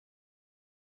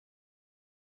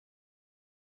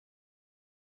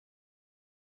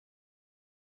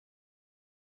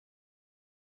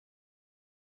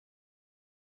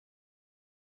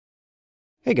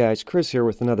Hey guys, Chris here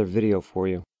with another video for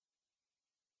you.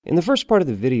 In the first part of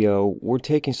the video, we're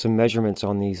taking some measurements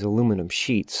on these aluminum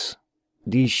sheets.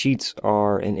 These sheets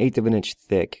are 1/8 of an inch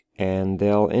thick, and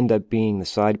they'll end up being the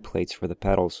side plates for the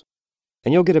pedals.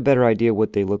 And you'll get a better idea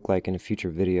what they look like in a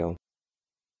future video.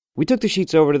 We took the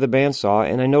sheets over to the bandsaw,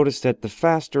 and I noticed that the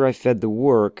faster I fed the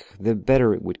work, the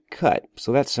better it would cut.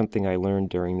 So that's something I learned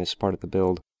during this part of the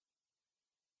build.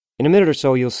 In a minute or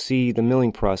so, you'll see the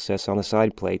milling process on the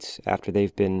side plates after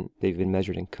they've been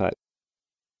measured and cut.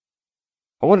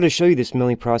 I wanted to show you this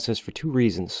milling process for two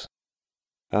reasons.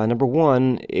 Number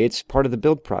one, it's part of the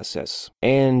build process.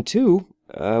 And two,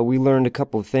 we learned a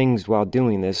couple of things while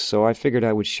doing this, so I figured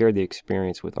I would share the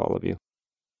experience with all of you.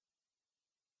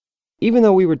 Even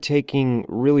though we were taking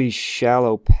really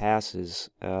shallow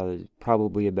passes,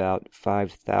 probably about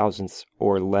 5/1000ths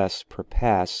or less per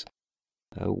pass,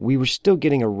 we were still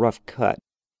getting a rough cut.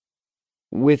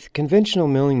 With conventional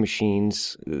milling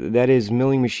machines, that is,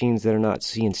 milling machines that are not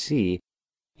CNC,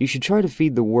 you should try to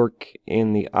feed the work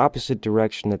in the opposite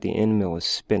direction that the end mill is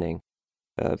spinning.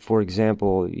 For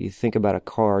example, you think about a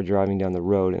car driving down the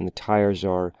road and the tires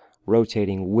are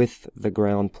rotating with the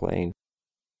ground plane.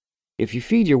 If you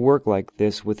feed your work like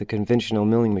this with a conventional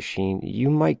milling machine, you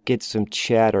might get some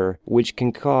chatter, which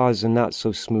can cause a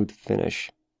not-so-smooth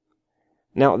finish.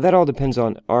 Now, that all depends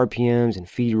on RPMs and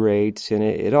feed rates, and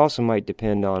it also might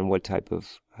depend on what type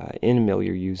of end mill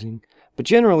you're using. But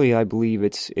generally, I believe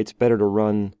it's better to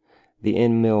run the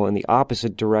end mill in the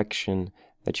opposite direction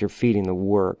that you're feeding the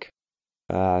work.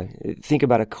 Think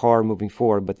about a car moving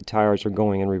forward, but the tires are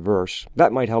going in reverse.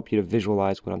 That might help you to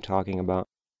visualize what I'm talking about.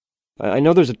 I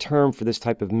know there's a term for this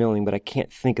type of milling, but I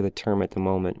can't think of the term at the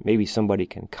moment. Maybe somebody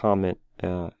can comment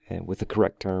with the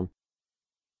correct term.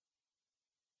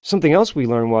 Something else we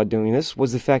learned while doing this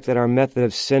was the fact that our method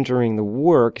of centering the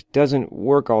work doesn't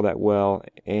work all that well,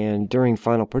 and during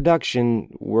final production,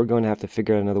 we're going to have to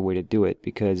figure out another way to do it,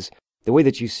 because the way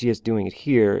that you see us doing it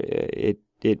here,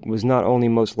 it was not only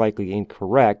most likely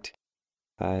incorrect,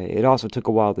 it also took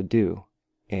a while to do.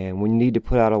 And when you need to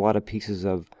put out a lot of pieces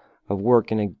of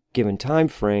work in a given time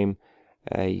frame,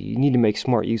 you need to make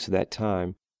smart use of that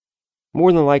time.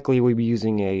 More than likely, we'll be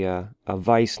using a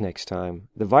vise next time.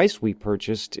 The vise we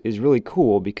purchased is really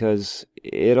cool because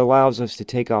it allows us to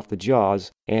take off the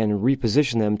jaws and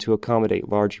reposition them to accommodate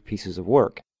larger pieces of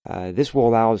work. This will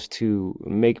allow us to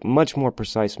make much more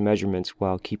precise measurements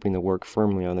while keeping the work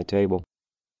firmly on the table.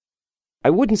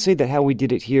 I wouldn't say that how we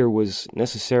did it here was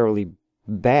necessarily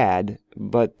bad,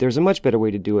 but there's a much better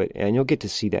way to do it, and you'll get to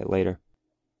see that later.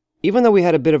 Even though we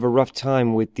had a bit of a rough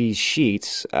time with these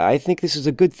sheets, I think this is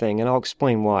a good thing, and I'll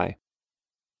explain why.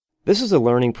 This is a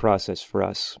learning process for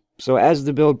us, so as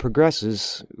the build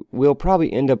progresses, we'll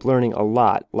probably end up learning a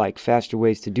lot, like faster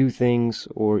ways to do things,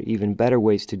 or even better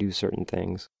ways to do certain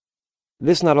things.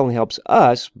 This not only helps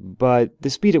us, but the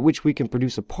speed at which we can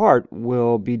produce a part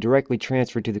will be directly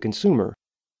transferred to the consumer.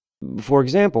 For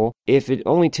example, if it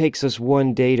only takes us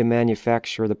 1 day to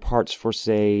manufacture the parts for,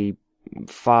 say,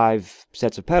 5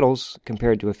 sets of pedals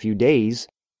compared to a few days,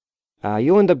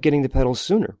 you'll end up getting the pedals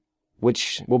sooner,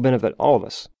 which will benefit all of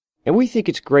us. And we think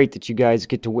it's great that you guys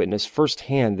get to witness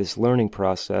firsthand this learning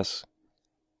process.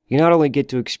 You not only get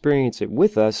to experience it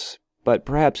with us, but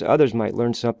perhaps others might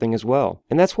learn something as well.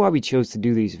 And that's why we chose to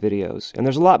do these videos, and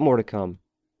there's a lot more to come.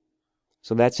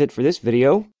 So that's it for this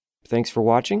video. Thanks for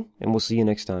watching, and we'll see you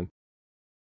next time.